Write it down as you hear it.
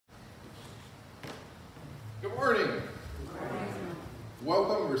morning.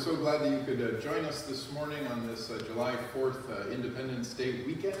 Welcome. We're so glad that you could join us this morning on this July 4th Independence Day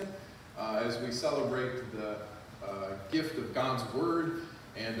weekend as we celebrate the gift of God's Word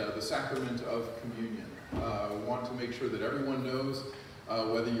and the sacrament of communion. We want to make sure that everyone knows,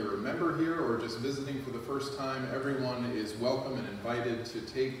 whether you're a member here or just visiting for the first time, everyone is welcome and invited to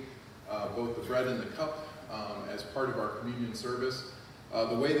take both the bread and the cup as part of our communion service.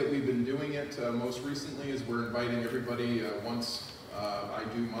 The way that we've been doing it most recently is we're inviting everybody once I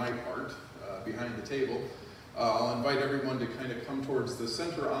do my part behind the table. I'll invite everyone to kind of come towards the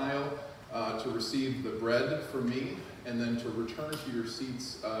center aisle to receive the bread from me, and then to return to your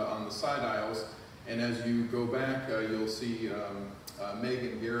seats on the side aisles. And as you go back, you'll see Meg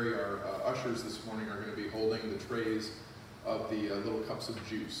and Gary, our ushers this morning, are going to be holding the trays of the little cups of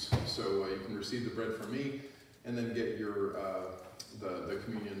juice. So you can receive the bread from me, and then get your the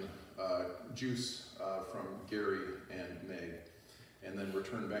communion juice from Gary and Meg, and then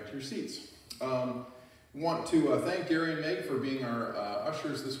return back to your seats. Want to thank Gary and Meg for being our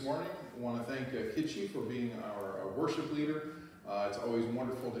ushers this morning. I want to thank Kitchi for being our worship leader. It's always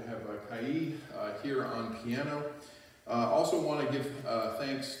wonderful to have Kai here on piano. Also want to give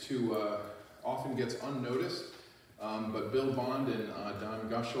thanks to, often gets unnoticed, but Bill Bond and Don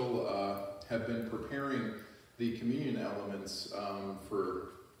Gushel have been preparing the communion elements for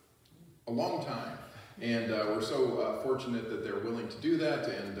a long time. And we're so fortunate that they're willing to do that,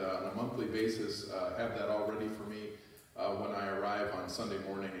 and on a monthly basis have that all ready for me when I arrive on Sunday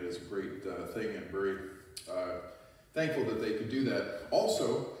morning. It is a great thing, and very thankful that they could do that.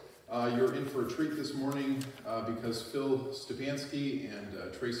 Also, you're in for a treat this morning because Phil Stepanski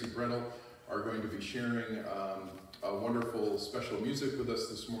and Tracy Brettel are going to be sharing a wonderful special music with us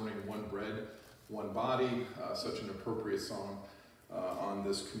this morning, One Bread, One Body, such an appropriate song on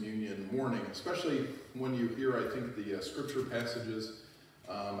this communion morning, especially when you hear, I think, the scripture passages.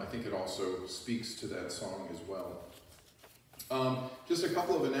 I think it also speaks to that song as well. Just a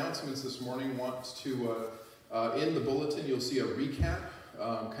couple of announcements this morning. Want to, in the bulletin, you'll see a recap,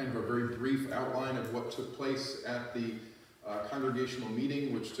 kind of a very brief outline of what took place at the congregational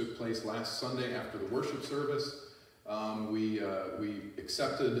meeting, which took place last Sunday after the worship service. We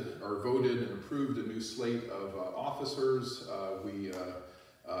accepted or voted and approved a new slate of officers. We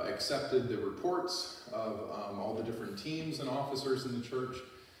accepted the reports of all the different teams and officers in the church.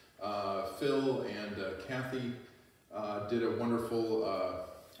 Phil and Kathy did a wonderful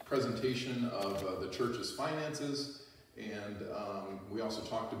presentation of the church's finances, and we also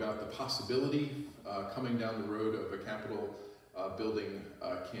talked about the possibility coming down the road of a Capitol building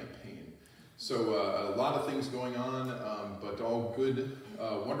campaign. So a lot of things going on, but all good,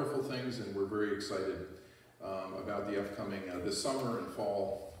 wonderful things, and we're very excited about the upcoming this summer and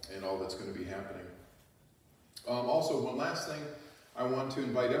fall and all that's going to be happening. Also, one last thing, I want to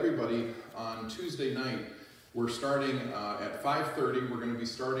invite everybody on Tuesday night. We're starting at 5:30. We're going to be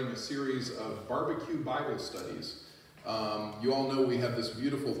starting a series of barbecue Bible studies. You all know we have this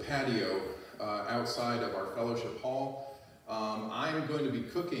beautiful patio outside of our fellowship hall. I'm going to be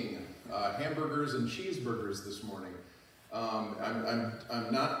cooking hamburgers and cheeseburgers this morning.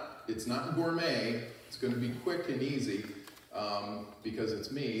 It's not gourmet. It's going to be quick and easy because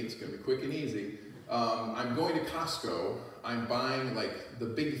it's me. It's going to be quick and easy. I'm going to Costco. I'm buying like the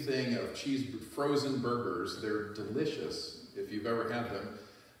big thing of frozen burgers. They're delicious if you've ever had them.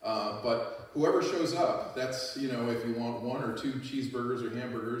 But whoever shows up, that's, if you want 1 or 2 cheeseburgers or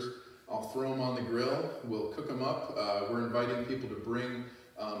hamburgers, I'll throw them on the grill. We'll cook them up. We're inviting people to bring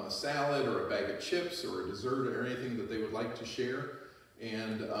a salad or a bag of chips or a dessert or anything that they would like to share.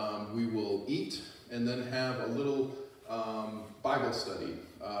 And we will eat and then have a little Bible study.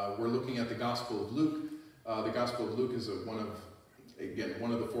 We're looking at the Gospel of Luke. The Gospel of Luke is one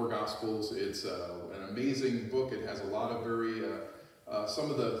of the 4 Gospels. It's an amazing book. It has a lot of very, some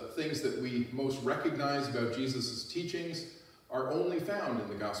of the things that we most recognize about Jesus' teachings are only found in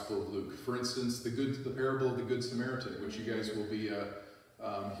the Gospel of Luke. For instance, the parable of the Good Samaritan, which you guys will be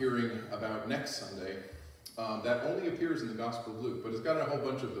hearing about next Sunday. That only appears in the Gospel of Luke, but it's got a whole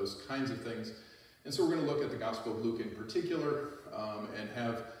bunch of those kinds of things. And so we're going to look at the Gospel of Luke in particular and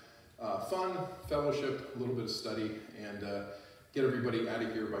have fun, fellowship, a little bit of study, and get everybody out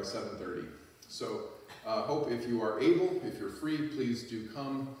of here by 7:30. So hope if you are able, if you're free, please do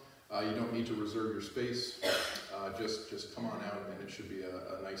come. You don't need to reserve your space. Just come on out, and it should be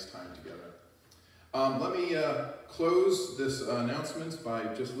a nice time together. Let me close this announcements by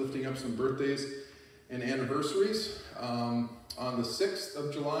just lifting up some birthdays and anniversaries. On the 6th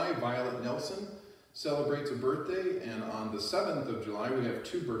of July, Violet Nelson celebrates a birthday, and on the 7th of July, we have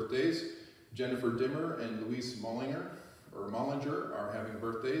 2 birthdays. Jennifer Dimmer and Louise Mollinger are having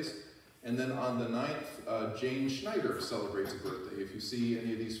birthdays. And then on the 9th, Jane Schneider celebrates a birthday. If you see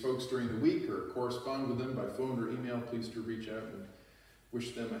any of these folks during the week or correspond with them by phone or email, please do reach out and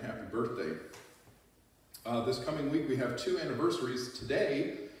wish them a happy birthday. This coming week we have 2 anniversaries.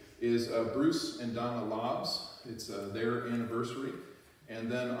 Today is Bruce and Donna Lobbs. It's their anniversary. And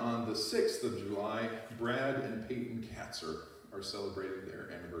then on the 6th of July, Brad and Peyton Katzer are celebrating their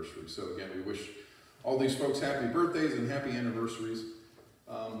anniversary. So again, we wish all these folks happy birthdays and happy anniversaries.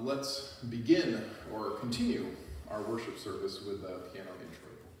 Let's begin or continue our worship service with a piano intro.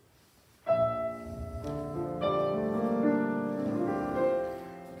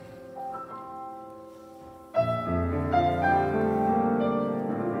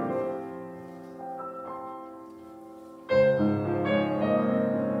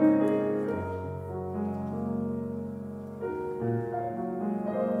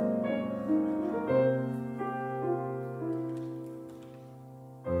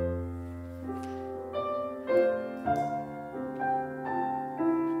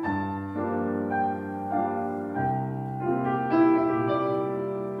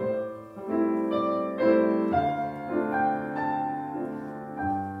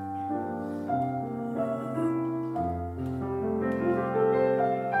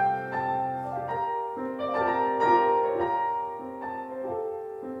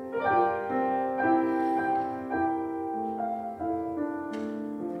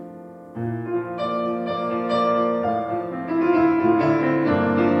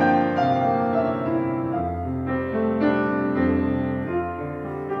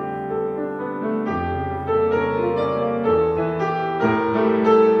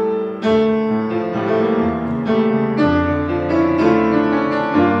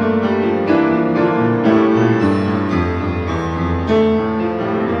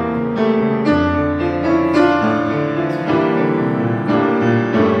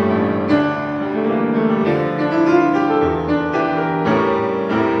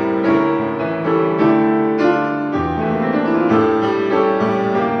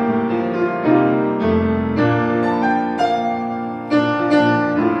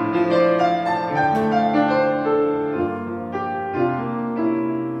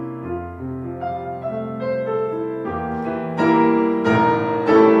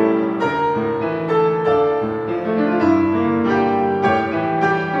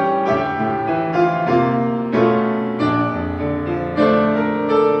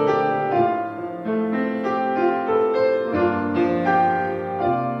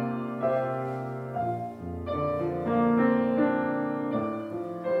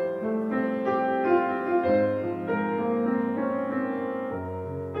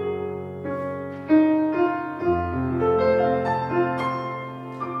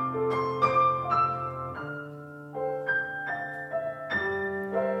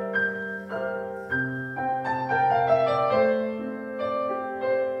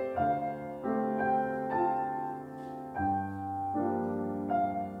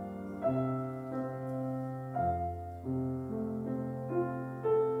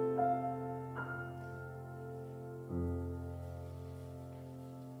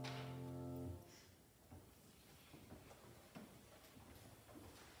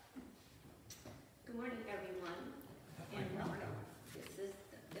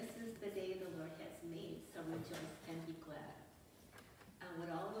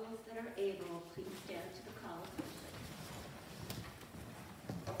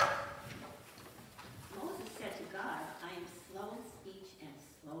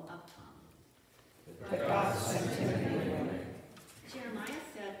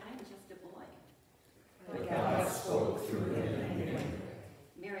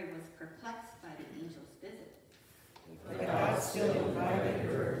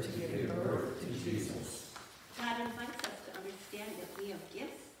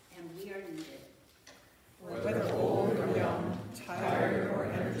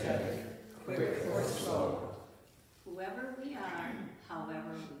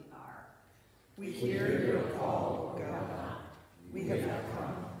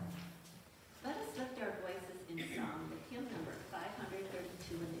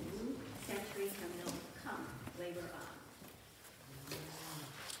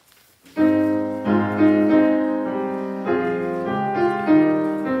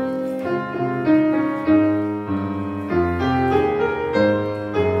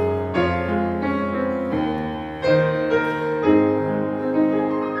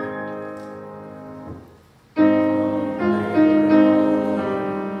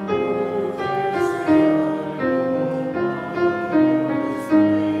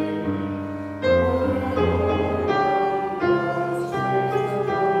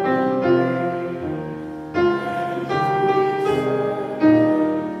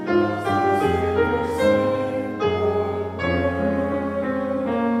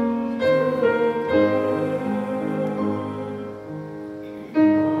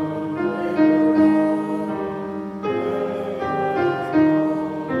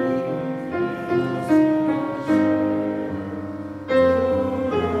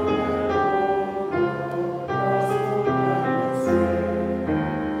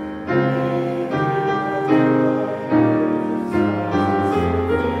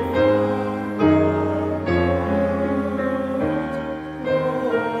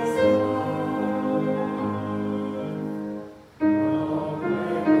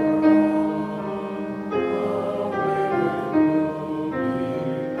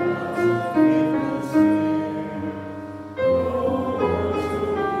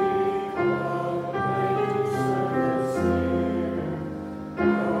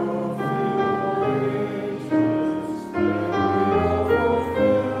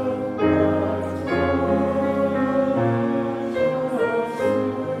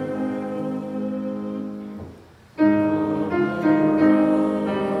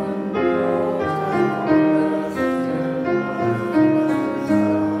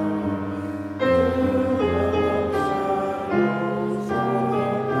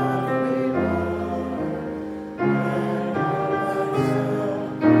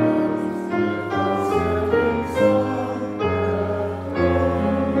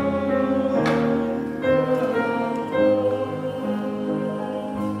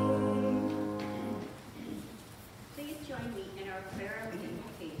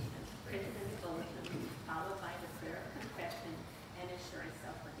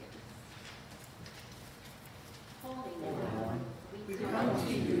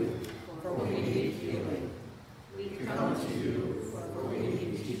 for we need healing. We come to you, for we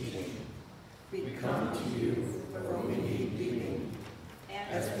need teaching. We come to you, for we need leading.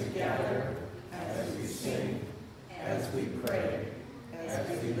 As we gather, as we sing, as we pray,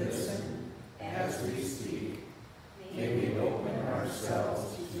 as we listen, as we speak, may we open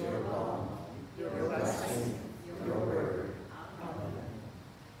ourselves to your law, your blessing, your word. Amen.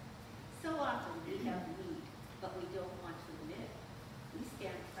 So often we have need, but we don't want to admit it. We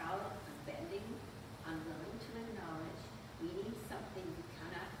stand proud, unbending, unwilling to acknowledge we need something we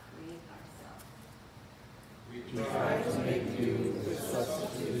cannot create ourselves. We try to make do with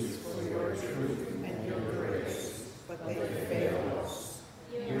substitutes for your truth and your grace, but they fail us.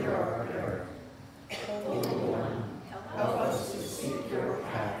 Hear our prayer. Holy One, help us to seek your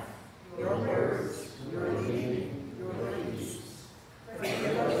path, your words, your leading, your peace.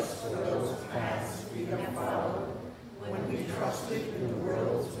 Forgive us for those paths we have followed when we trusted in the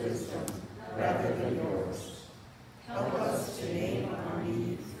world's wisdom rather than yours. Help us to name our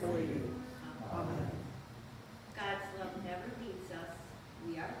need for you. Amen. God's love never leaves us.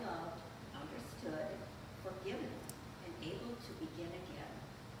 We are loved, understood, forgiven, and able to begin again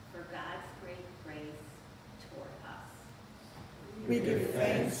for God's great grace toward us. We give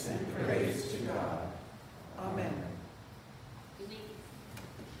thanks and praise to God. Amen. You may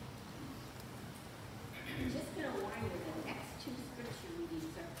just going to warn you, the next two scripture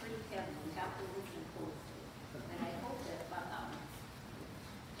readings are pretty heavy. You have to listen closely. And I hope that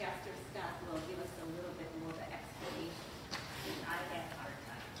Pastor Scott will give us a little bit more of an explanation than I had a hard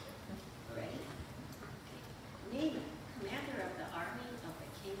time. Ready? Okay. Naaman, commander of the army of the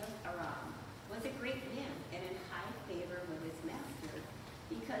king of Aram, was a great man and in high favor with his master,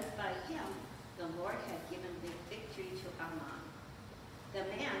 because by him the Lord had given big victory to Ammon. The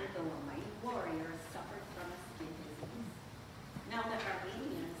man, though a mighty warrior, suffered from a skin disease. Now the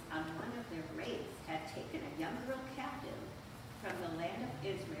Arameans on one of their raids had taken a young girl captive from the land of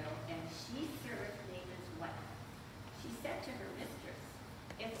Israel, and she served Naaman's wife. She said to her mistress,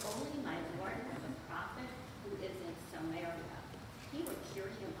 "If only my Lord was a prophet who is in Samaria, he would cure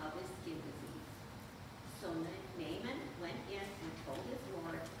him of his skin disease." So Naaman went in and told his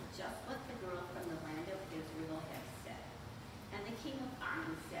Lord just what the girl from the land of Israel had said. And the king of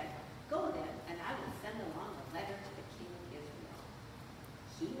Aram said, "Go then, and I will send along a letter to the king of Israel."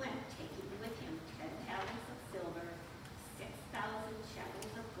 He went, taking with him 10 talents of silver, 6,000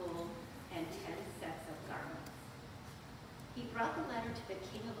 shekels of gold, and 10 sets of garments. He brought the letter to the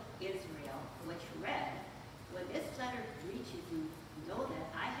king of Israel, which read, "When this letter reaches you, know that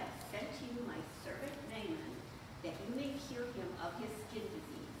I have sent to you my servant Naaman, that you may cure him of his skin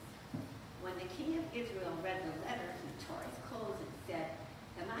disease." When the king of Israel read the letter, he tore his clothes and said,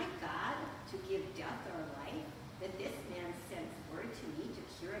 "Am I God to give death or life, that this man sends word to me to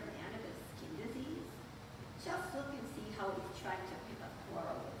cure a man of his skin disease? Just look and see how he's trying to pick a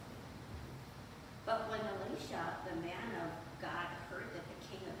quarrel with me." But when Elisha, the man of God, heard that the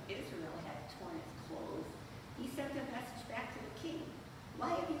king of Israel had torn his clothes, he sent a message back to the king. "Why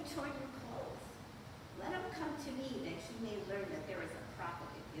have you torn your clothes? Let him come to me, that he may learn that there is a prophet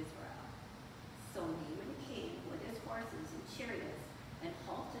in Israel." So Naaman came with his horses and chariots and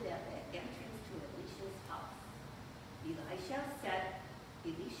halted at the entrance to Elisha's house. Elisha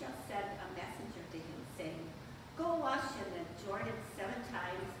sent a messenger to him, saying, "Go wash in the Jordan 7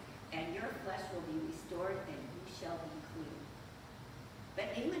 times, and your flesh will be restored, and you shall be clean."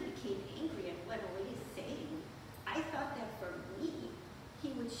 But Naaman became angry and went away, saying, "I thought that for me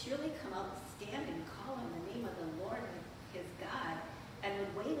he would surely come out and stand and call on the name of the Lord his God, and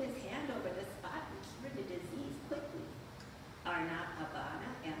would wave his hand over the spot and cure the disease quickly. Are not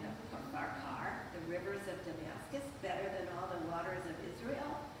Abana and the Pharpar, the rivers of Damascus, better than all the waters of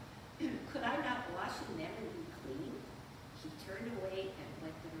Israel? Could I not wash in them and be clean?" He turned away and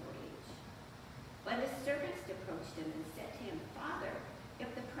went in a rage. But his servants approached him and said to him, "Father,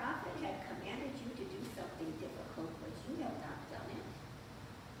 if the prophet had commanded you to do something difficult, but you have not done it,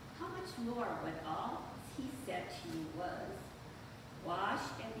 how much more would all he said to you was, 'Wash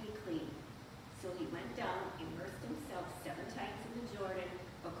and be clean'?" So he went down, immersed himself 7 times in the Jordan,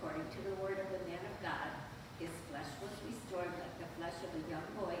 according to the word of the man of God. His flesh was restored like the flesh of a young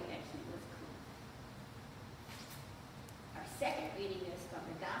boy, and he was clean. Our second reading is from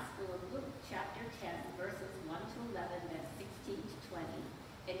the Gospel of Luke, chapter 10, verses 1 to 11, and 16 to 20,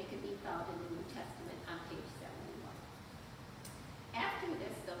 and it can be found in the New Testament on page 71. After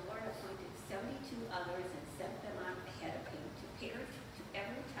this, the Lord appointed 72 others and sent them on ahead of him to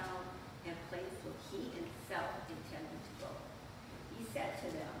every town and place where he himself intended to go. He said to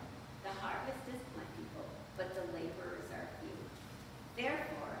them, "The harvest is plentiful, but the laborers are few.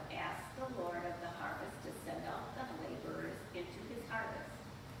 Therefore, ask the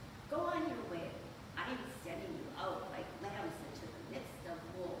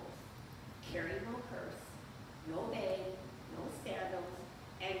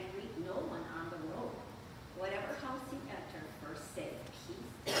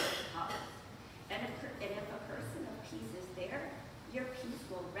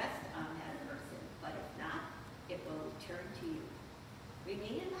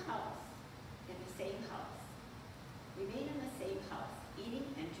house, in the same house. Remain in the same house, eating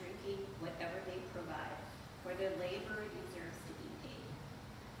and drinking whatever they provide, for their labor deserves to be paid.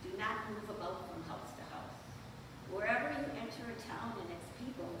 Do not move about from house to house. Wherever you enter a town and its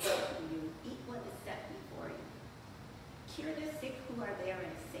people welcome you, eat what is set before you. Cure the sick who are there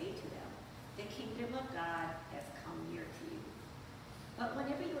and say to them, the kingdom of God has come near to you. But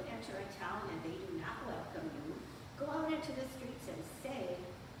whenever you enter a town and they do not welcome you, go out into the streets and say,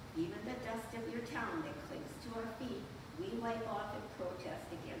 even the dust of your town that clings to our feet, we wipe off in protest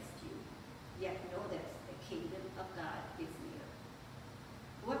against you. Yet know this, the kingdom of God is near.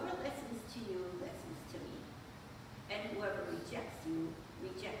 Whoever listens to you listens to me, and whoever rejects you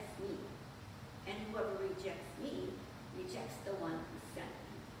rejects me, and whoever rejects me rejects the one who sent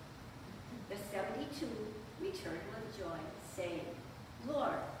me. The 72 returned with joy, saying,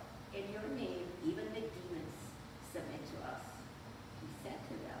 Lord, in your name even the demons submit to us. He said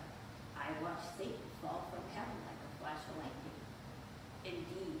to them, I watched Satan fall from heaven like a flash of lightning.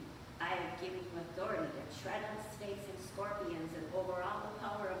 Indeed, I have given you authority to tread on snakes and scorpions and over all the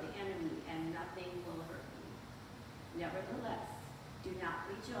power of the enemy, and nothing will hurt you. Nevertheless, do not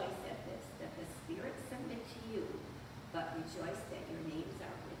rejoice at this, that the spirits submit to you, but rejoice that your names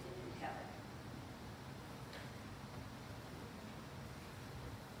are written in heaven.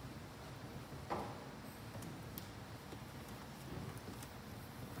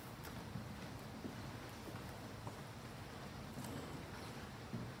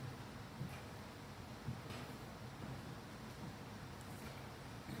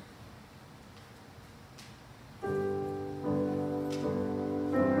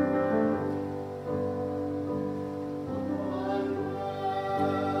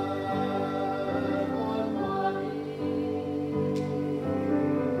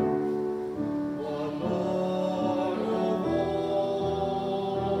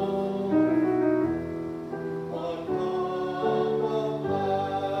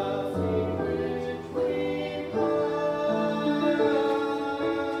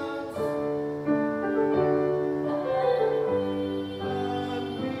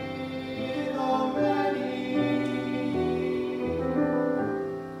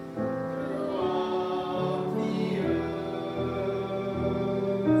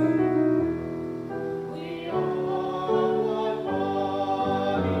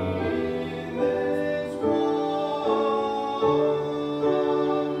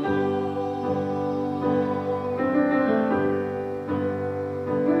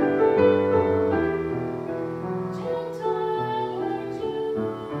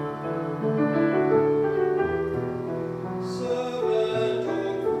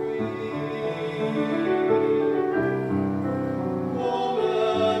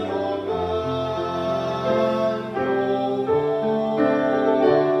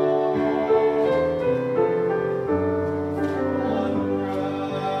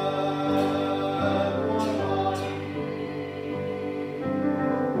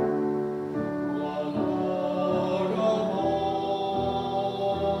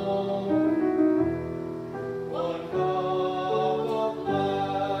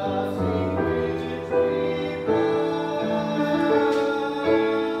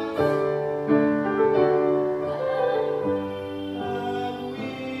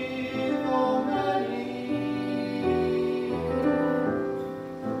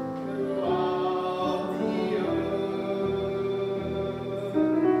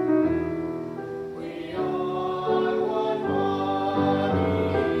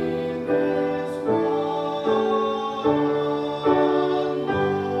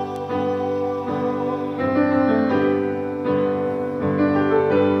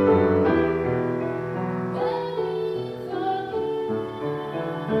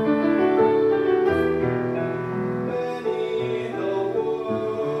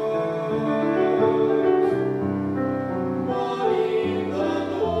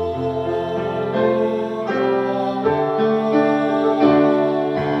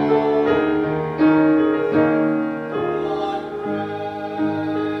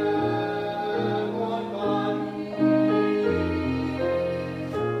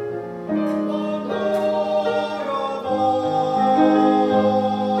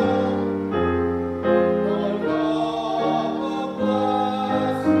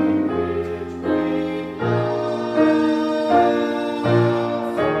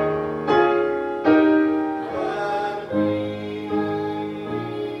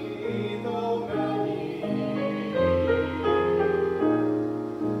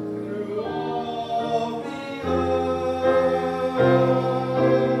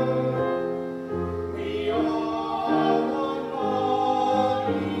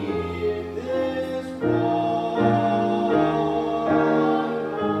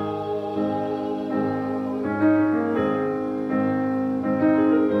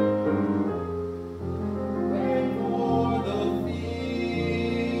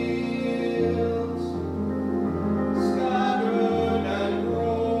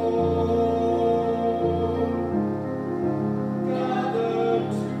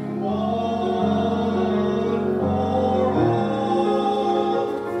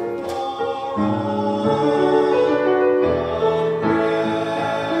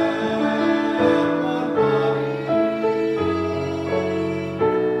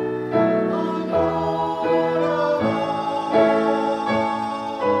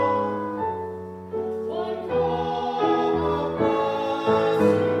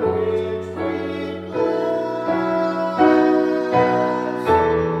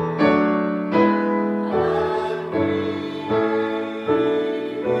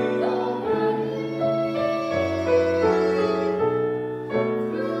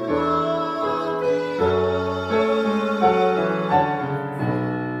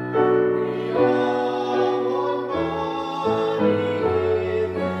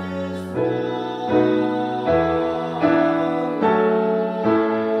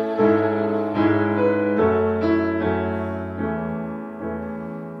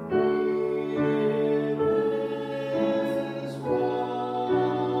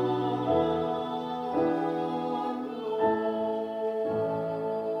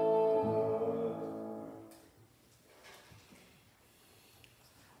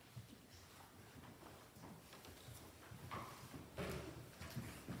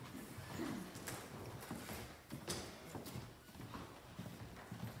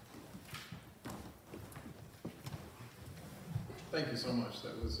 Thank you so much.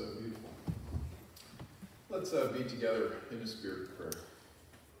 That was beautiful. Let's be together in a spirit of prayer.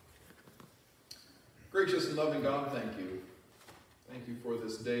 Gracious and loving God, thank you. Thank you for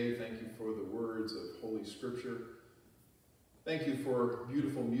this day. Thank you for the words of Holy Scripture. Thank you for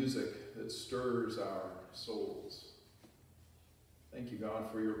beautiful music that stirs our souls. Thank you,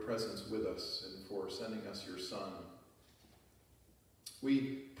 God, for your presence with us and for sending us your Son.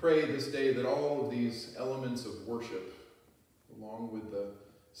 We pray this day that all of these elements of worship, along with the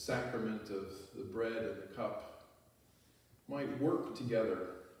sacrament of the bread and the cup, might work together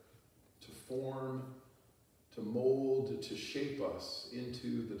to form, to mold, to shape us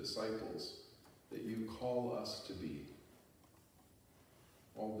into the disciples that you call us to be.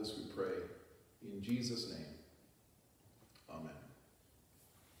 All this we pray in Jesus' name. Amen.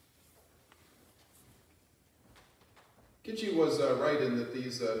 Kitchi was right in that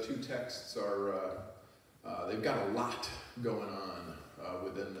these two texts are, they've got a lot going on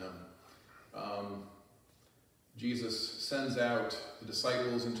within them. Jesus sends out the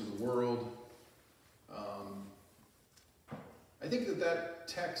disciples into the world. I think that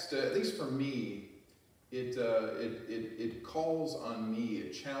text, at least for me, it calls on me,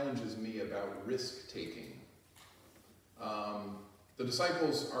 it challenges me about risk-taking. The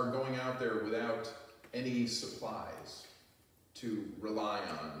disciples are going out there without any supplies to rely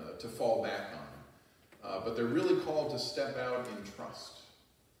on, to fall back on. But they're really called to step out in trust,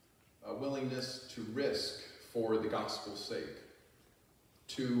 a willingness to risk for the gospel's sake,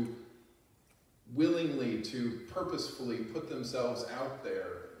 to willingly, to purposefully put themselves out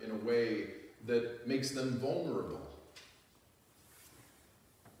there in a way that makes them vulnerable.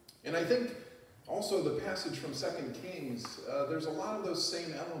 And I think also the passage from 2 Kings, there's a lot of those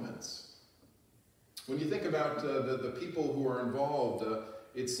same elements. When you think about the people who are involved,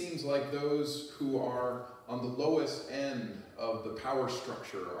 it seems like those who are on the lowest end of the power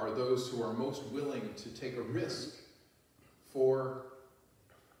structure are those who are most willing to take a risk for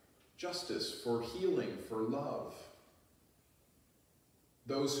justice, for healing, for love.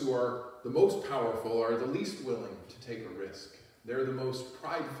 Those who are the most powerful are the least willing to take a risk. They're the most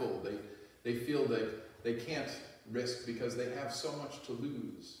prideful. They feel that they can't risk because they have so much to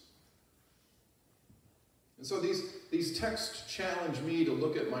lose. And so these texts challenge me to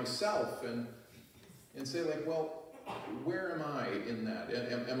look at myself and say, like, well, where am I in that?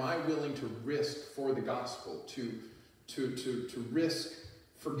 Am I willing to risk for the gospel, to risk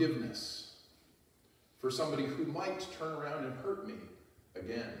forgiveness for somebody who might turn around and hurt me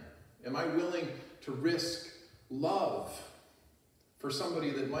again? Am I willing to risk love for somebody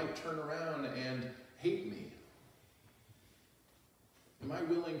that might turn around and hate me? Am I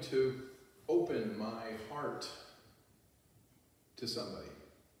willing to open my heart to somebody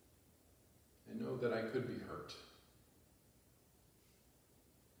and know that I could be hurt?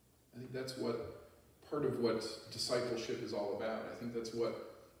 I think that's part of what discipleship is all about. I think that's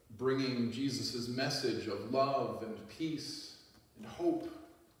what bringing Jesus' message of love and peace and hope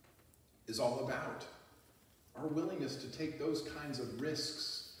is all about. Our willingness to take those kinds of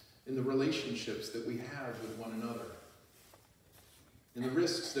risks in the relationships that we have with one another, in the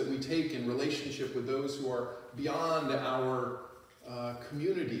risks that we take in relationship with those who are beyond our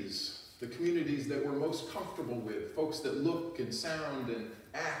communities, the communities that we're most comfortable with, folks that look and sound and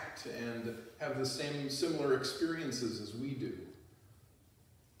act and have the same similar experiences as we do.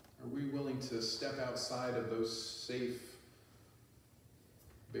 Are we willing to step outside of those safe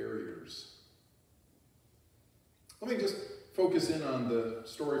barriers? Let me just focus in on the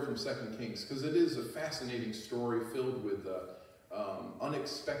story from 2 Kings, because it is a fascinating story filled with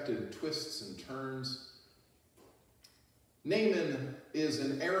unexpected twists and turns. Naaman is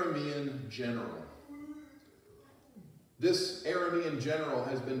an Aramean general. This Aramean general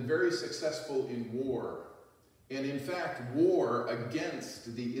has been very successful in war, and in fact, war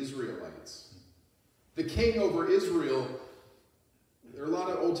against the Israelites. The king over Israel, there are a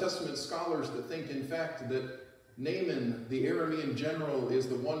lot of Old Testament scholars that think, in fact, that Naaman, the Aramean general, is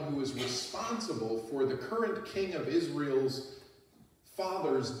the one who is responsible for the current king of Israel's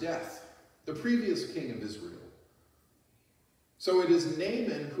father's death, the previous king of Israel. So it is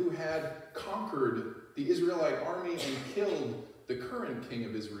Naaman who had conquered the Israelite army and killed the current king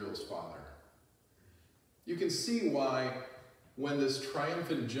of Israel's father. You can see why when this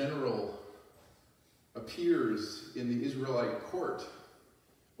triumphant general appears in the Israelite court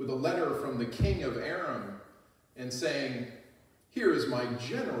with a letter from the king of Aram and saying, "Here is my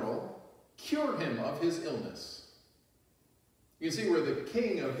general, cure him of his illness." You can see where the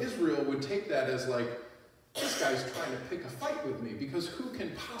king of Israel would take that as like, this guy's trying to pick a fight with me, because who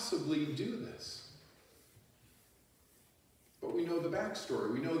can possibly do this? But we know the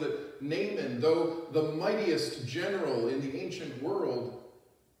backstory. We know that Naaman, though the mightiest general in the ancient world,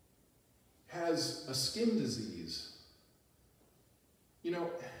 has a skin disease. You know,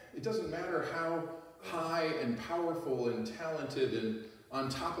 it doesn't matter how high and powerful and talented and on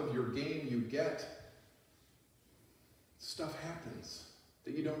top of your game you get, stuff happens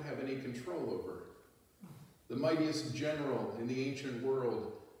that you don't have any control over. The mightiest general in the ancient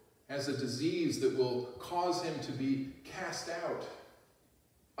world has a disease that will cause him to be cast out,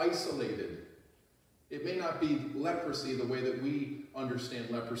 isolated. It may not be leprosy the way that we understand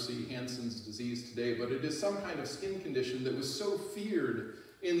leprosy, Hansen's disease today, but it is some kind of skin condition that was so feared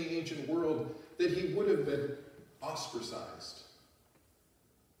in the ancient world that he would have been ostracized.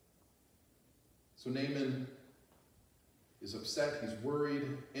 So Naaman is upset, he's worried,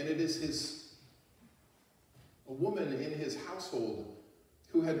 and it is a woman in his household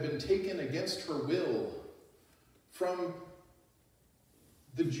who had been taken against her will from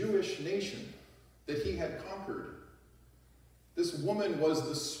the Jewish nation that he had conquered. This woman was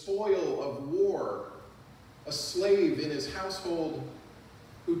the spoil of war, a slave in his household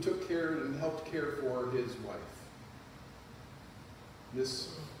who took care and helped care for his wife.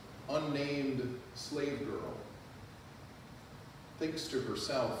 This unnamed slave girl thinks to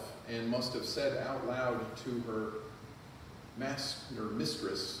herself and must have said out loud to her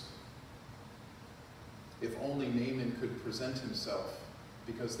mistress, if only Naaman could present himself,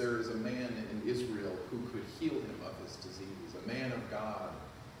 because there is a man in Israel who could heal him of his disease, a man of God,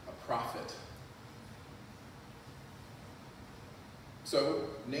 a prophet. So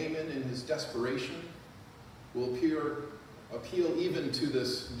Naaman, in his desperation, will appeal even to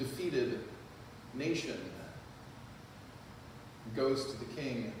this defeated nation. He goes to the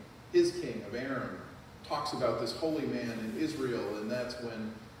king, his king of Aram, talks about this holy man in Israel, and that's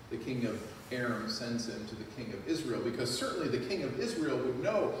when the king of Aram sends him to the king of Israel, because certainly the king of Israel would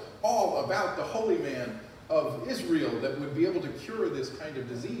know all about the holy man of Israel that would be able to cure this kind of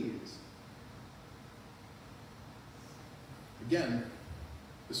disease. Again,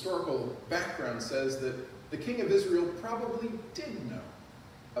 historical background says that the king of Israel probably did know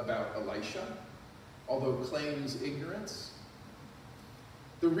about Elisha, although claims ignorance.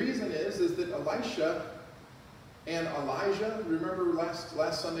 The reason is that Elisha and Elijah, remember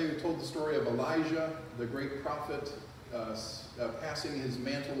last Sunday we told the story of Elijah, the great prophet, passing his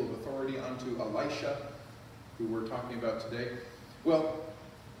mantle of authority onto Elisha, who we're talking about today. Well,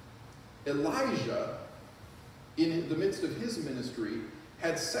 Elijah, in the midst of his ministry,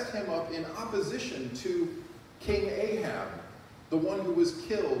 had set him up in opposition to King Ahab, the one who was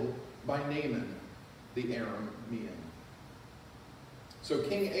killed by Naaman, the Aramean. So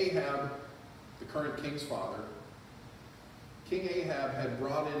King Ahab, the current king's father, King Ahab had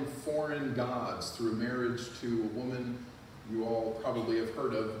brought in foreign gods through marriage to a woman you all probably have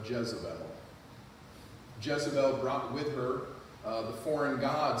heard of, Jezebel. Jezebel brought with her the foreign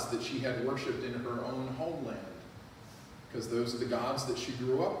gods that she had worshipped in her own homeland, because those are the gods that she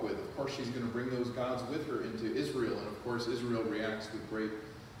grew up with. Of course, she's going to bring those gods with her into Israel, and of course, Israel reacts with great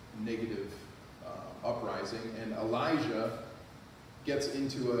negative uprising, and Elijah gets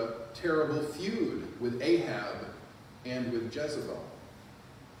into a terrible feud with Ahab and with Jezebel.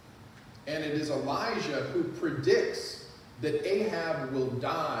 And it is Elijah who predicts that Ahab will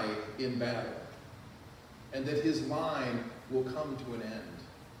die in battle, and that his line will come to an end.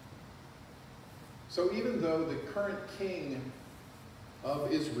 So even though the current king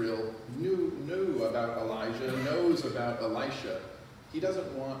of Israel knew about Elijah, knows about Elisha, he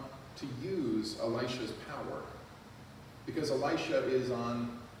doesn't want to use Elisha's power, because Elisha is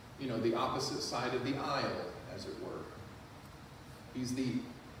on, the opposite side of the aisle, as it were. He's the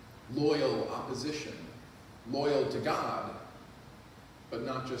loyal opposition, loyal to God, but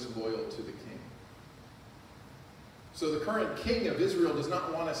not just loyal to the king. So the current king of Israel does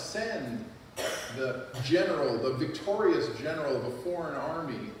not want to send the general, the victorious general of a foreign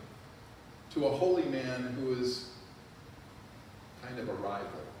army, to a holy man who is kind of a rival.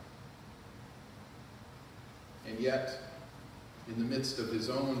 And yet, in the midst of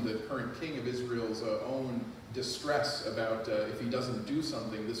the current king of Israel's own distress about if he doesn't do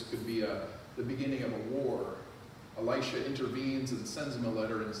something, this could be the beginning of a war, Elisha intervenes and sends him a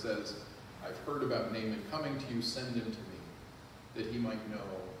letter and says, I've heard about Naaman coming to you, send him to me, that he might know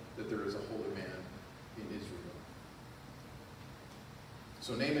that there is a holy man in Israel.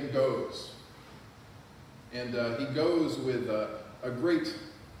 So Naaman goes, and he goes with a great,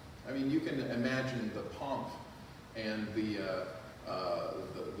 you can imagine the pomp and the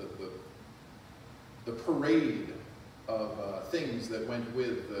parade of things that went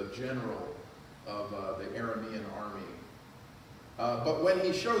with the general of the Aramean army. But when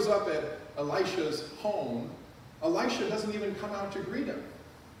he shows up at Elisha's home, Elisha doesn't even come out to greet him.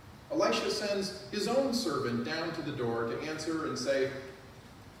 Elisha sends his own servant down to the door to answer and say,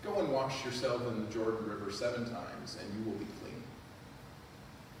 "Go and wash yourself in the Jordan River 7 times, and you will be clean."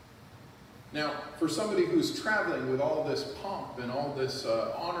 Now, for somebody who's traveling with all this pomp and all this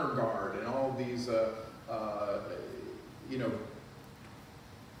honor guard and all these,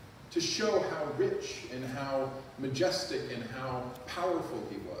 to show how rich and how majestic and how powerful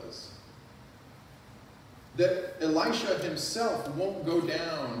he was, that Elisha himself won't go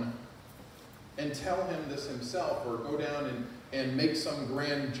down and tell him this himself, or go down and make some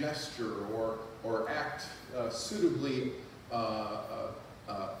grand gesture, or act suitably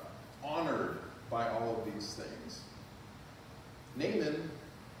honored by all of these things. Naaman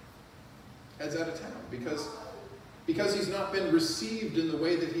heads out of town because he's not been received in the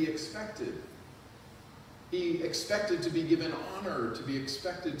way that he expected. He expected to be given honor, to be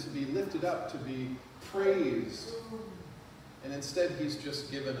expected to be lifted up, to be praised. And instead he's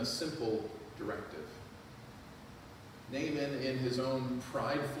just given a simple directive. Naaman, in his own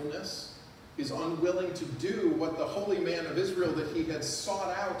pridefulness, is unwilling to do what the holy man of Israel that he had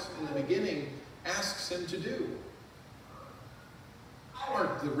sought out in the beginning asks him to do.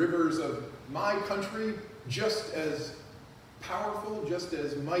 Aren't the rivers of my country just as powerful, just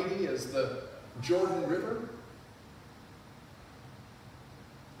as mighty as the Jordan River?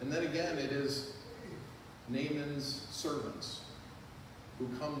 And then again, it is Naaman's servants who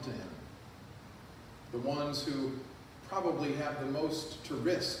come to him, the ones who probably have the most to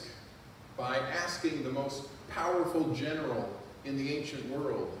risk by asking the most powerful general in the ancient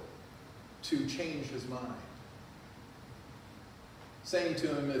world to change his mind. Saying to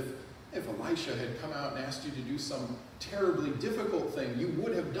him, if Elisha had come out and asked you to do some terribly difficult thing, you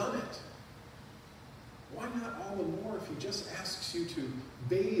would have done it. Why not all the more if he just asks you to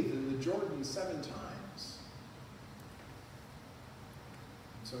bathe in the Jordan 7 times?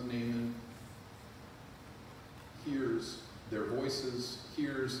 So Naaman hears their voices,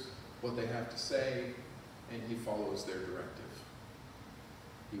 hears what they have to say, and he follows their directive.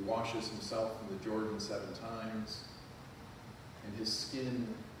 He washes himself in the Jordan 7 times, and his skin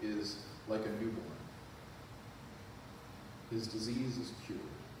is like a newborn. His disease is cured.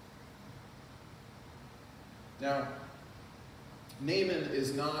 Now, Naaman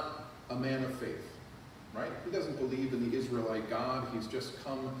is not a man of faith, right? He doesn't believe in the Israelite God. He's just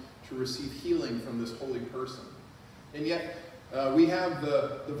come to receive healing from this holy person. And yet, we have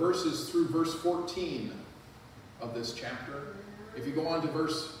the verses through verse 14 of this chapter. If you go on to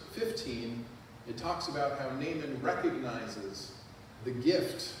verse 15, it talks about how Naaman recognizes the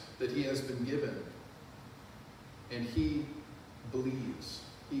gift that he has been given, and he believes,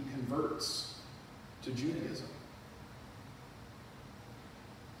 he converts to Judaism.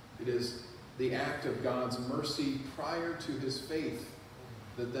 It is the act of God's mercy prior to his faith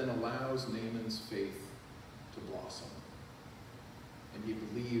that then allows Naaman's faith to blossom. And he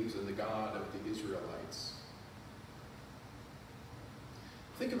believes in the God of the Israelites.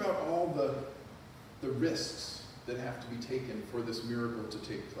 Think about all the risks that have to be taken for this miracle to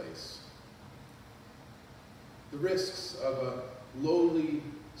take place. The risks of a lowly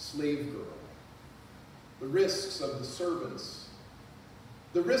slave girl. The risks of the servants.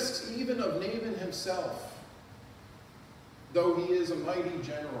 The risks even of Naaman himself, though he is a mighty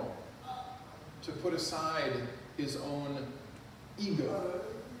general, to put aside his own ego,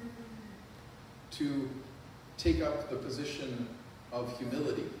 to take up the position of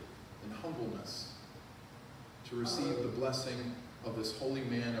humility and humbleness, to receive the blessing of this holy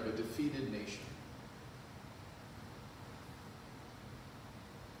man of a defeated nation.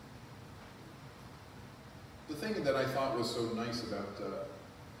 The thing that I thought was so nice about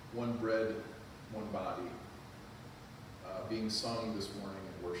One Bread, One Body being sung this morning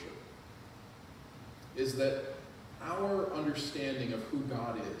in worship is that our understanding of who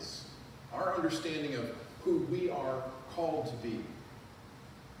God is, our understanding of who we are called to be,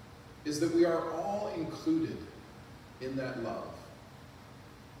 is that we are all included in that love.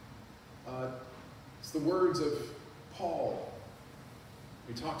 It's the words of Paul.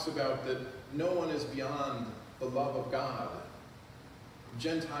 He talks about that no one is beyond the love of God,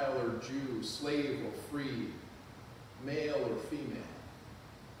 Gentile or Jew, slave or free, male or female.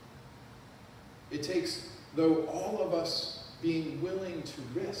 It takes, though, all of us being willing to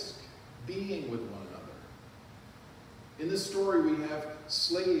risk being with one another. In this story, we have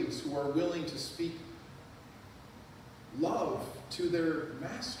slaves who are willing to speak love to their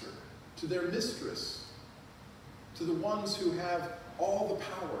master, to their mistress, to the ones who have all the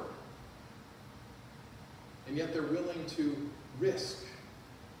power. And yet they're willing to risk.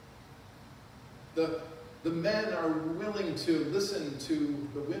 The men are willing to listen to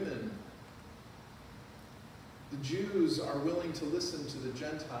the women. The Jews are willing to listen to the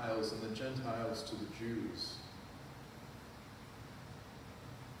Gentiles, and the Gentiles to the Jews.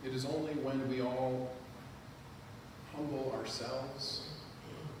 It is only when we all humble ourselves,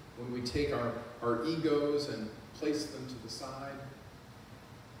 when we take our egos and place them to the side,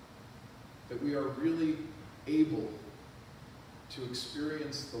 that we are really able to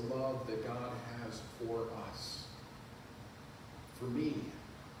experience the love that God has for us, for me,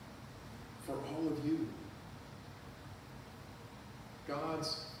 for all of you.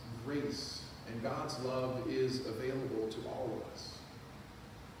 God's grace and God's love is available to all of us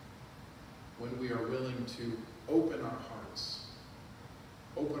when we are willing to open our hearts,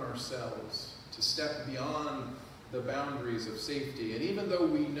 open ourselves, to step beyond the boundaries of safety. And even though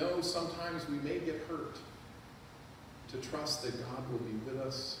we know sometimes we may get hurt, to trust that God will be with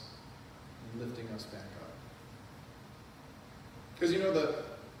us and lifting us back up. Because you know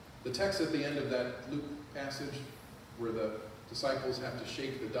the text at the end of that Luke passage where the disciples have to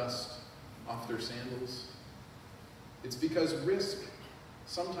shake the dust off their sandals, it's because risk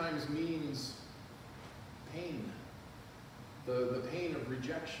sometimes means pain. The pain of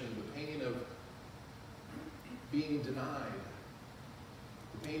rejection, the pain of being denied,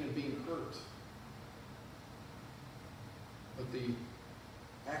 the pain of being hurt. But the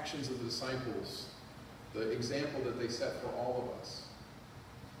actions of the disciples, the example that they set for all of us,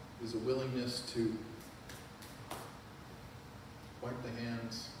 is a willingness to wipe the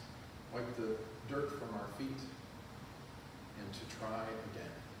hands, wipe the dirt from our feet, and to try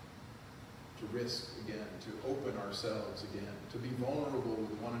again, to risk again, to open ourselves again, to be vulnerable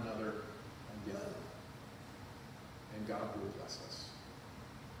with one another again. And God will bless us.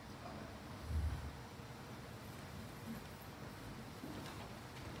 Amen.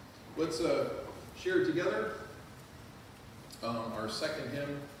 Let's share together our second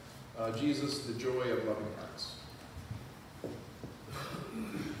hymn, Jesus, the Joy of Loving Hearts.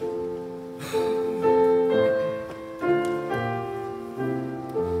 All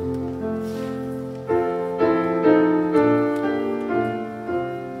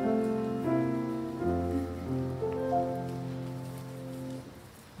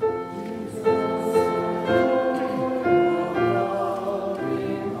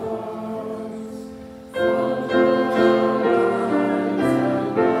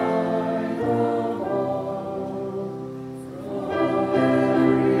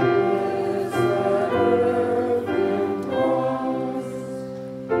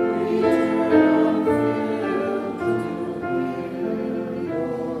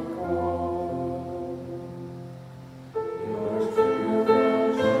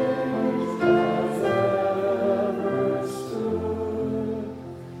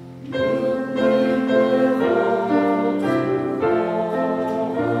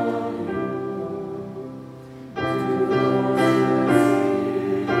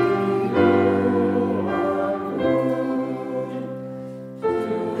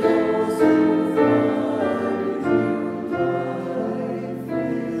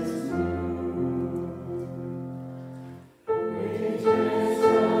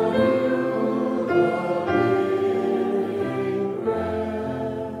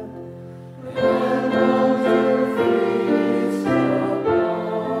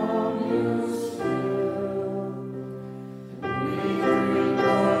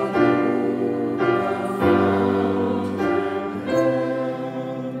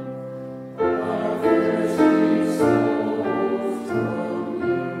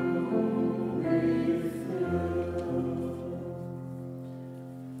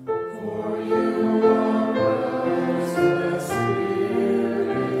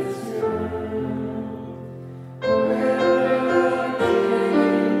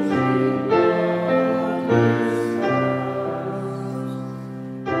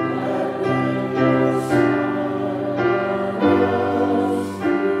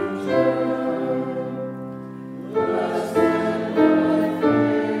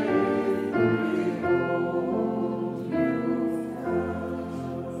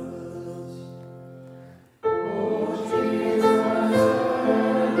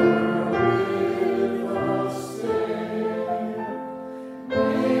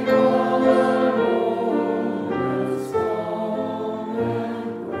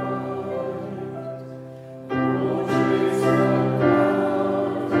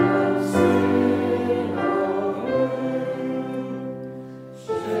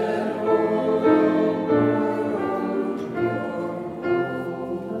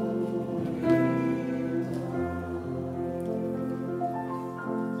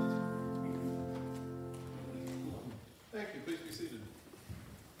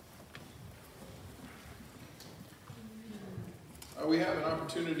We have an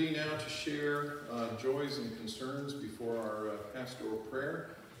opportunity now to share joys and concerns before our pastoral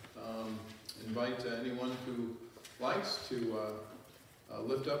prayer. Invite anyone who likes to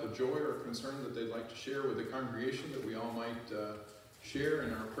lift up a joy or concern that they'd like to share with the congregation that we all might share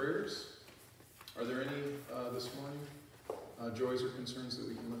in our prayers. Are there any this morning? Joys or concerns that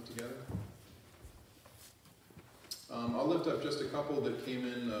we can lift together? I'll lift up just a couple that came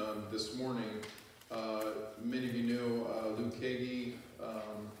in this morning. Many of you know Lou Kagi,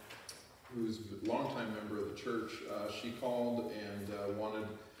 who's a longtime member of the church. She called and wanted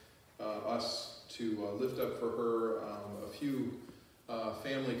us to lift up for her a few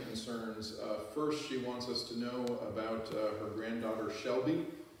family concerns. First, she wants us to know about her granddaughter Shelby.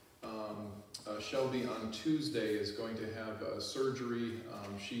 Shelby on Tuesday is going to have surgery.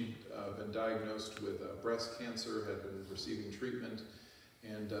 She'd been diagnosed with breast cancer, had been receiving treatment,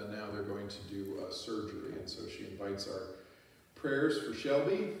 and now they're going to do surgery. And so she invites our prayers for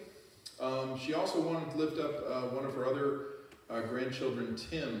Shelby. She also wanted to lift up one of her other grandchildren,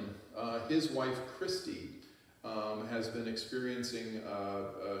 Tim. His wife, Christy, has been experiencing,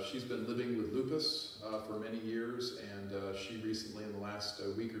 she's been living with lupus for many years, and she recently, in the last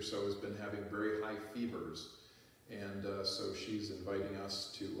week or so, has been having very high fevers. And so she's inviting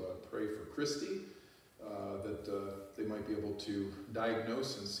us to pray for Christy, that they might be able to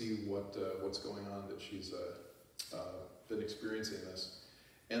diagnose and see what's going on, that she's been experiencing this.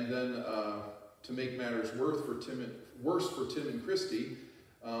 And then to make matters worse for Tim and Christy,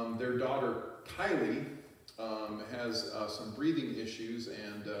 their daughter Kylie has some breathing issues,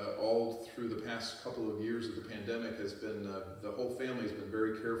 and all through the past couple of years of the pandemic has been, the whole family has been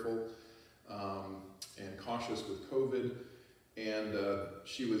very careful and cautious with COVID. And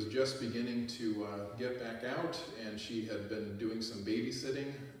she was just beginning to get back out, and she had been doing some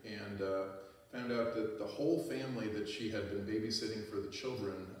babysitting, and found out that the whole family that she had been babysitting for the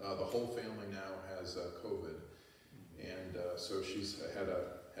children, the whole family now has COVID. And so she's had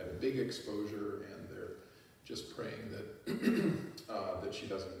a big exposure, and they're just praying that that she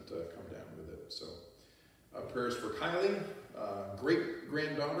doesn't come down with it. So prayers for Kylie, great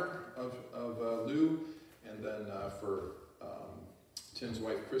granddaughter of Lou, and then for Tim's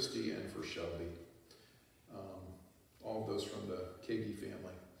wife Christy, and for Shelby. All of those from the Kagi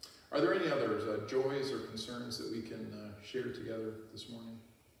family. Are there any others, joys or concerns that we can share together this morning?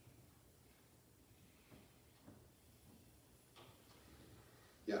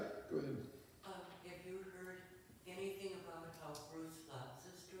 Yeah, go ahead. Have you heard anything about how Bruce Lutz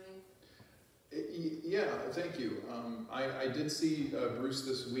is doing? Yeah, thank you. I did see Bruce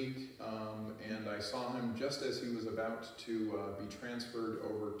this week, and I saw him just as he was about to be transferred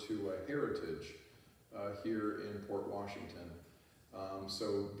over to Heritage here in Port Washington.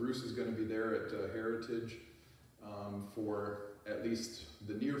 So Bruce is going to be there at Heritage for at least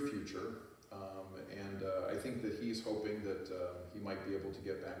the near future. And I think that he's hoping that he might be able to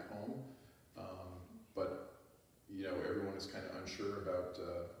get back home. But, you know, everyone is kind of unsure about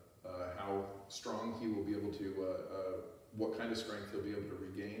how strong he will be able to, what kind of strength he'll be able to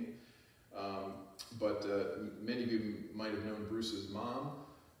regain. But many of you might have known Bruce's mom.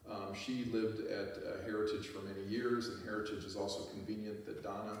 She lived at Heritage for many years, and Heritage is also convenient that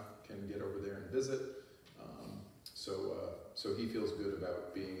Donna can get over there and visit. So he feels good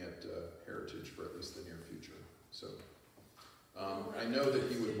about being at Heritage for at least the near future. So I know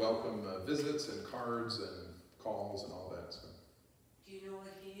that he would welcome visits and cards and calls and all that. So. Do you know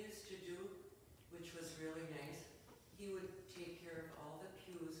what he used to do, which was really nice? He would take care of all the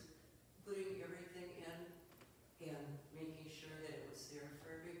pews, putting everything in and making sure that it was there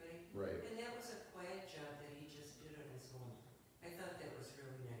for everybody. Right. And that was a quiet job that he just did on his own. I thought that was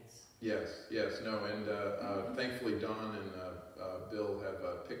really nice. Yes, no, and thankfully Don and Bill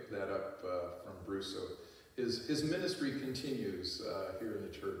have picked that up from Bruce. So his ministry continues here in the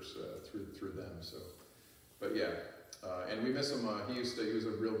church through them. So, but yeah, and we miss him. He was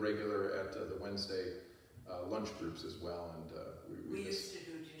a real regular at the Wednesday lunch groups as well, and we used to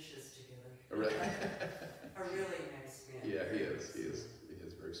do dishes together. Right. A really nice man. Yeah, he is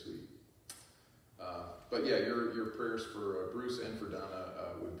very sweet. But yeah, your prayers for Bruce and for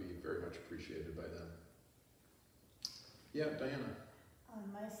Donna would be very much appreciated by them. Yeah, Diana.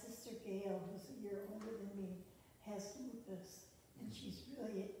 My sister Gail, who's a year older than me, has lupus, and she's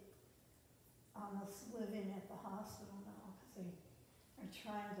really almost living at the hospital now because they are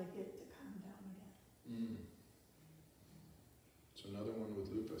trying to get to calm down again. So another one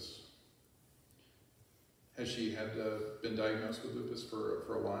with lupus. Has she had been diagnosed with lupus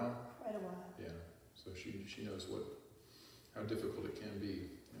for a while? Quite a while. Yeah. So she knows how difficult it can be.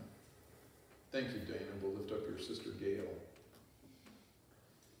 Yeah. Thank you, Dana. We'll lift up your sister Gail.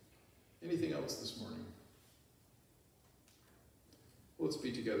 Anything else this morning? Let's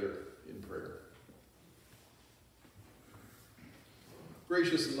be together in prayer.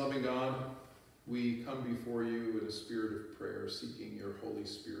 Gracious and loving God, we come before you in a spirit of prayer, seeking your Holy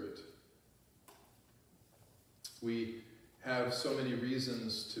Spirit. We have so many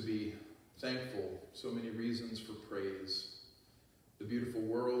reasons to be thankful, so many reasons for praise. The beautiful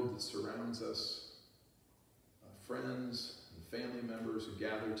world that surrounds us, friends and family members who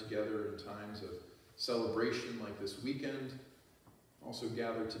gather together in times of celebration like this weekend, also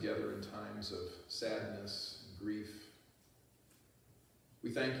gather together in times of sadness and grief. We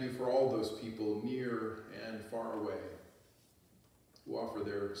thank you for all those people near and far away who offer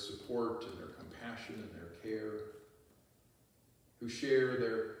their support and their compassion and their care, who share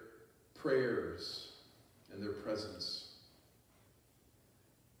their prayers and their presence.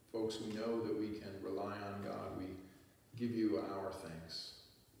 Folks, we know that we can rely on God. We give you our thanks.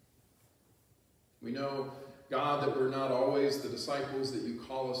 We know, God, that we're not always the disciples that you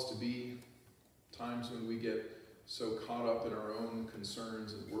call us to be. Times when we get so caught up in our own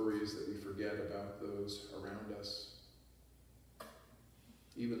concerns and worries that we forget about those around us.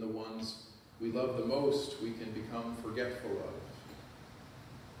 Even the ones we love the most, we can become forgetful of.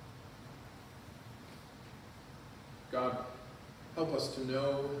 God, help us to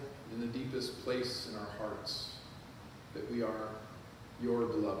know in the deepest place in our hearts that we are your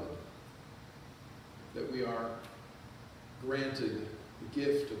beloved, that we are granted the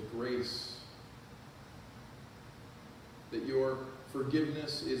gift of grace, that your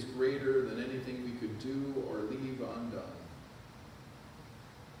forgiveness is greater than anything we could do or leave undone.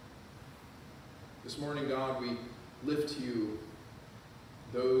 This morning, God, we lift to you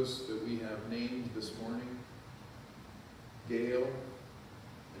those that we have named this morning: Gail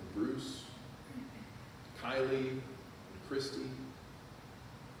and Bruce, Kylie and Christy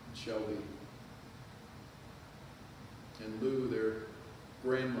and Shelby, and Lou, their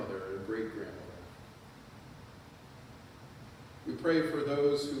grandmother and great-grandmother. We pray for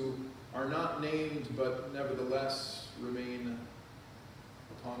those who are not named but nevertheless remain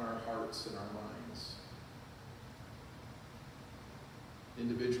upon our hearts and our minds.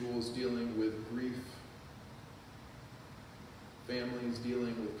 Individuals dealing with grief, families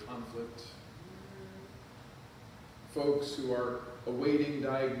dealing with conflict, folks who are awaiting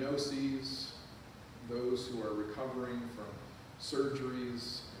diagnoses, those who are recovering from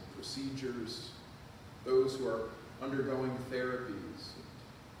surgeries and procedures, those who are undergoing therapies.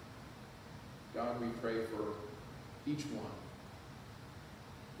 God, we pray for each one.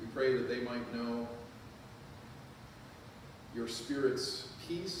 We pray that they might know your Spirit's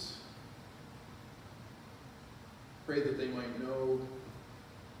peace. Pray that they might know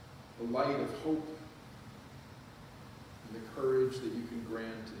the light of hope and the courage that you can grant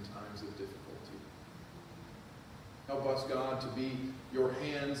in times of difficulty. Help us, God, to be your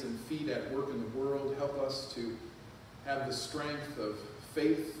hands and feet at work in the world. Help us to have the strength of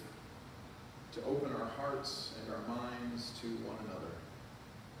faith to open our hearts and our minds to one another,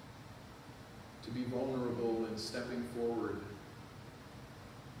 to be vulnerable in stepping forward,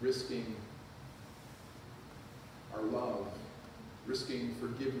 risking our love, risking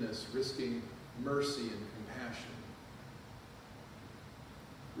forgiveness, risking mercy and compassion,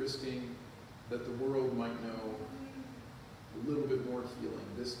 risking that the world might know a little bit more healing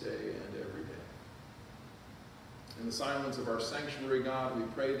this day and every day. In the silence of our sanctuary, God, we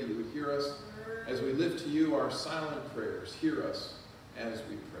pray that you would hear us as we lift to you our silent prayers. Hear us as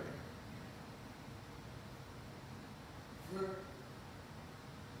we pray.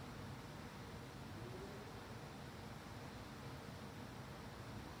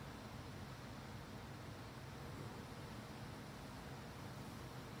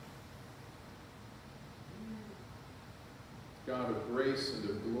 God of grace and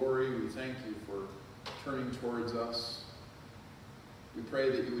of glory, we thank you for turning towards us. We pray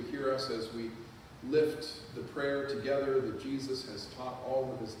that you would hear us as we lift the prayer together that Jesus has taught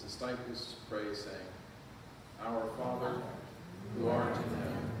all of his disciples to pray, saying, Our Father, who art in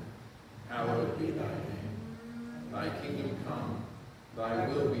heaven, hallowed be thy name. Thy kingdom come, thy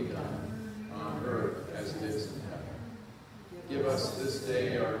will be done, on earth as it is in heaven. Give us this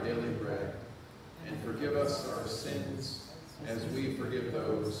day our daily bread, and forgive us our sins as we forgive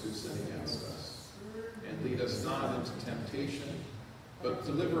those who sin against us. And lead us not into temptation, but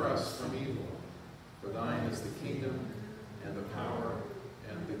deliver us from evil. For thine is the kingdom, and the power,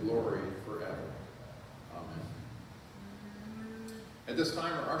 and the glory forever. Amen. At this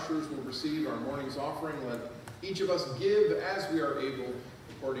time, our ushers will receive our morning's offering. Let each of us give as we are able,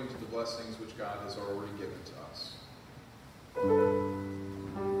 according to the blessings which God has already given to us.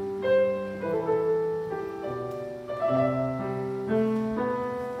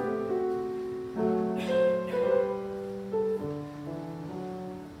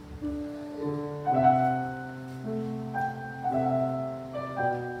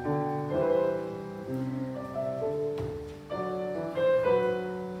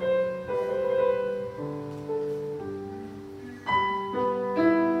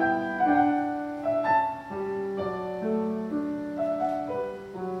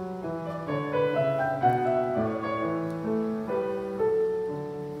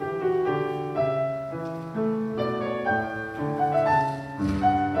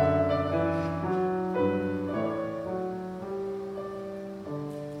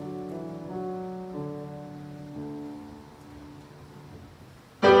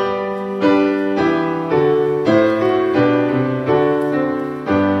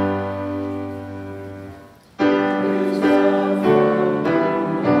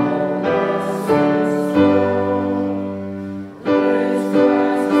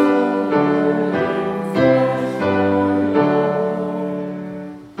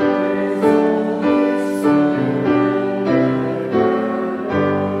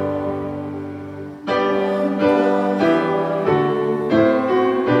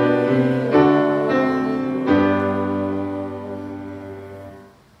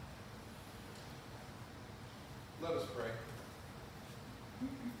 pray.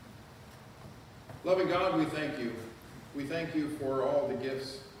 Loving God, we thank you. We thank you for all the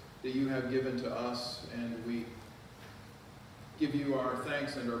gifts that you have given to us, and we give you our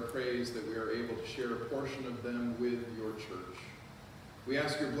thanks and our praise that we are able to share a portion of them with your church. We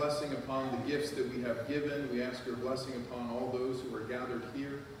ask your blessing upon the gifts that we have given. We ask your blessing upon all those who are gathered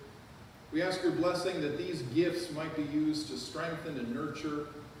here. We ask your blessing that these gifts might be used to strengthen and nurture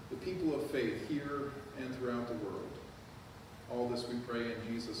the people of faith here and throughout the world. All this we pray in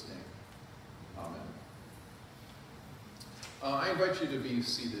Jesus' name. Amen. I invite you to be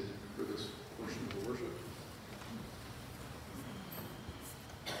seated for this portion of the worship.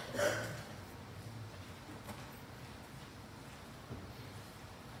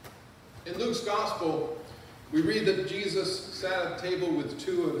 In Luke's Gospel, we read that Jesus sat at the table with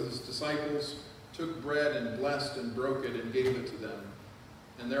two of his disciples, took bread and blessed and broke it and gave it to them.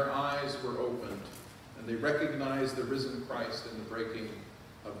 And their eyes were opened, and they recognized the risen Christ in the breaking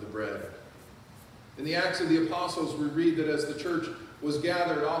of the bread. In the Acts of the Apostles, we read that as the church was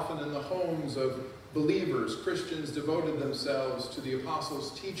gathered often in the homes of believers, Christians devoted themselves to the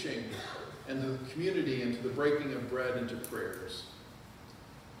apostles' teaching and the community and to the breaking of bread and to prayers.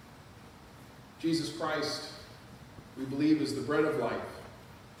 Jesus Christ, we believe, is the bread of life,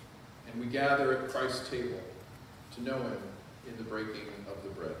 and we gather at Christ's table to know him in the breaking of the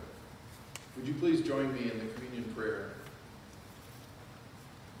bread. Would you please join me in the communion prayer?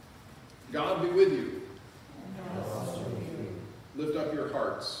 God be with you. And also with you. Lift up your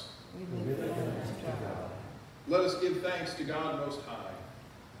hearts. We lift them to God. Let us give thanks to God Most High.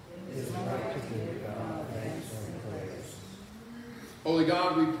 It is right to give God thanks and praise. Holy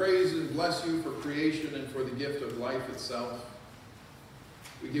God, we praise and bless you for creation and for the gift of life itself.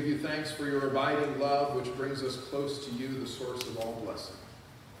 We give you thanks for your abiding love, which brings us close to you, the source of all blessing.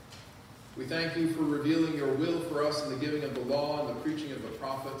 We thank you for revealing your will for us in the giving of the law and the preaching of the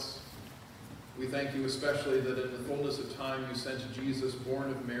prophets. We thank you especially that in the fullness of time you sent Jesus, born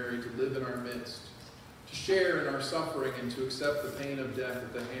of Mary, to live in our midst, to share in our suffering and to accept the pain of death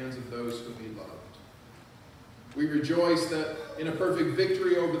at the hands of those whom he loved. We rejoice that in a perfect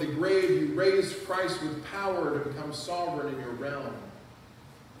victory over the grave you raised Christ with power to become sovereign in your realm.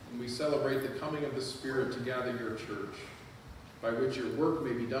 And we celebrate the coming of the Spirit to gather your church, by which your work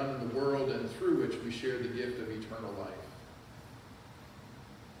may be done in the world and through which we share the gift of eternal life.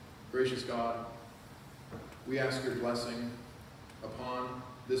 Gracious God, we ask your blessing upon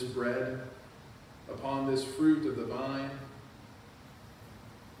this bread, upon this fruit of the vine.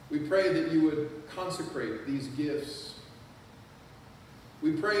 We pray that you would consecrate these gifts.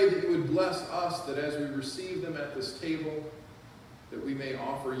 We pray that you would bless us, that as we receive them at this table, that we may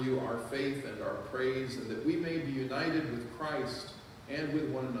offer you our faith and our praise, and that we may be united with Christ and with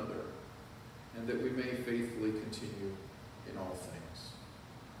one another, and that we may faithfully continue in all things.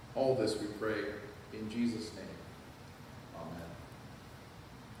 All this we pray in Jesus' name. Amen.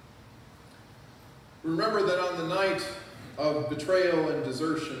 Remember that on the night of betrayal and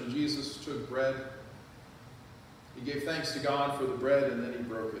desertion, Jesus took bread. He gave thanks to God for the bread, and then he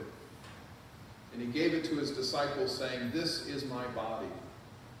broke it. And he gave it to his disciples, saying, "This is my body,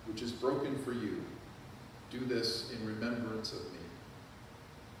 which is broken for you. Do this in remembrance of me."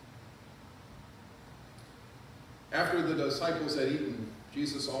 After the disciples had eaten,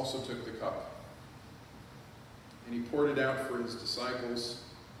 Jesus also took the cup, and he poured it out for his disciples,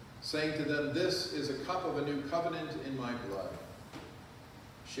 saying to them, "This is a cup of a new covenant in my blood.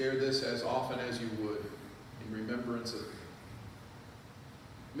 Share this as often as you would in remembrance of me."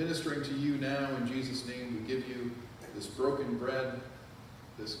 Ministering to you now in Jesus' name, we give you this broken bread,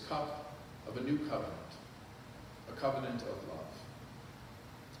 this cup of a new covenant, a covenant of love.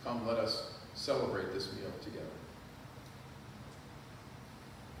 Come, let us celebrate this meal together.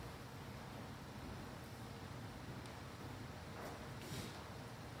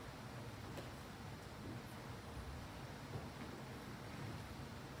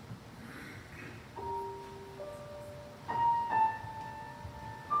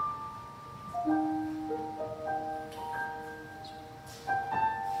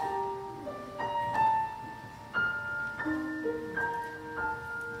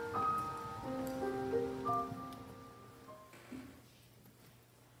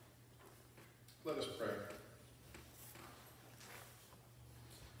 Let us pray.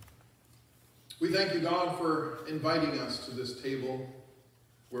 We thank you, God, for inviting us to this table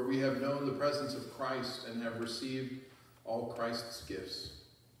where we have known the presence of Christ and have received all Christ's gifts.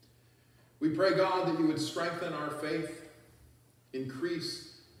 We pray, God, that you would strengthen our faith,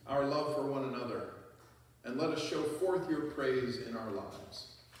 increase our love for one another, and let us show forth your praise in our lives.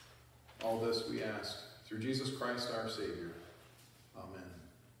 All this we ask through Jesus Christ our Savior. Amen.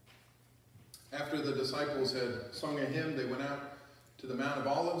 After the disciples had sung a hymn, they went out to the Mount of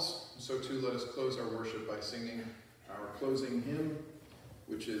Olives. So too, let us close our worship by singing our closing hymn,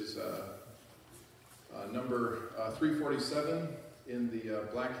 which is number 347 in the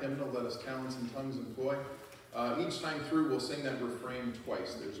black hymnal, Let Us Talents and Tongues Employ. Each time through, we'll sing that refrain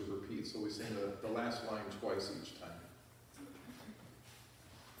twice. There's a repeat, so we sing the last line twice each time.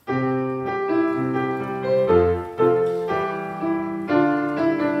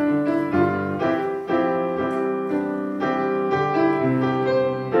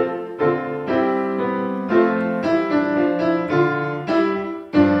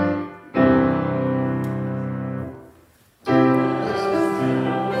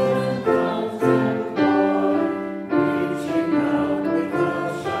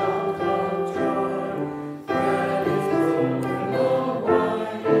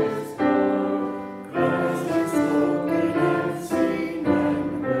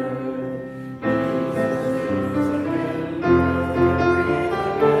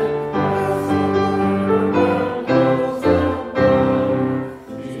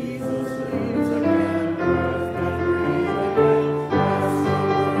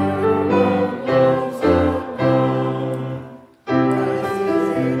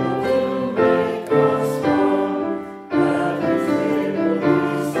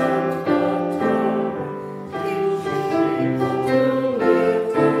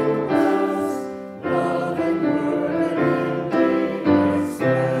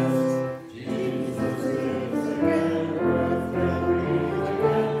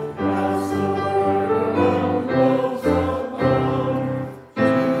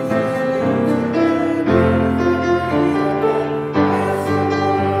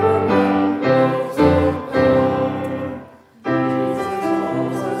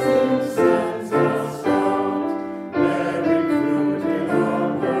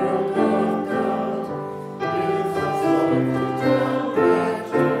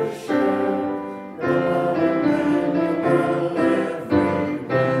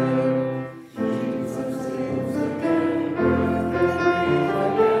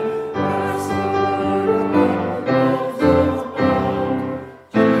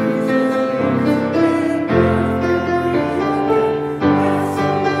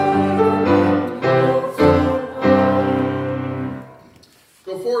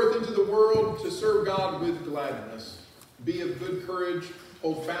 Be of good courage,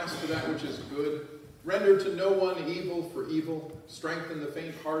 hold fast to that which is good, render to no one evil for evil, strengthen the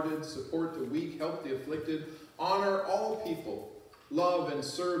faint-hearted, support the weak, help the afflicted, honor all people, love and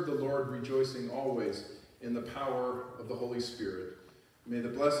serve the Lord, rejoicing always in the power of the Holy Spirit. May the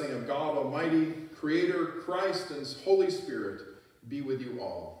blessing of God Almighty, Creator, Christ, and Holy Spirit be with you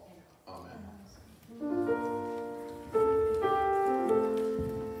all. Amen.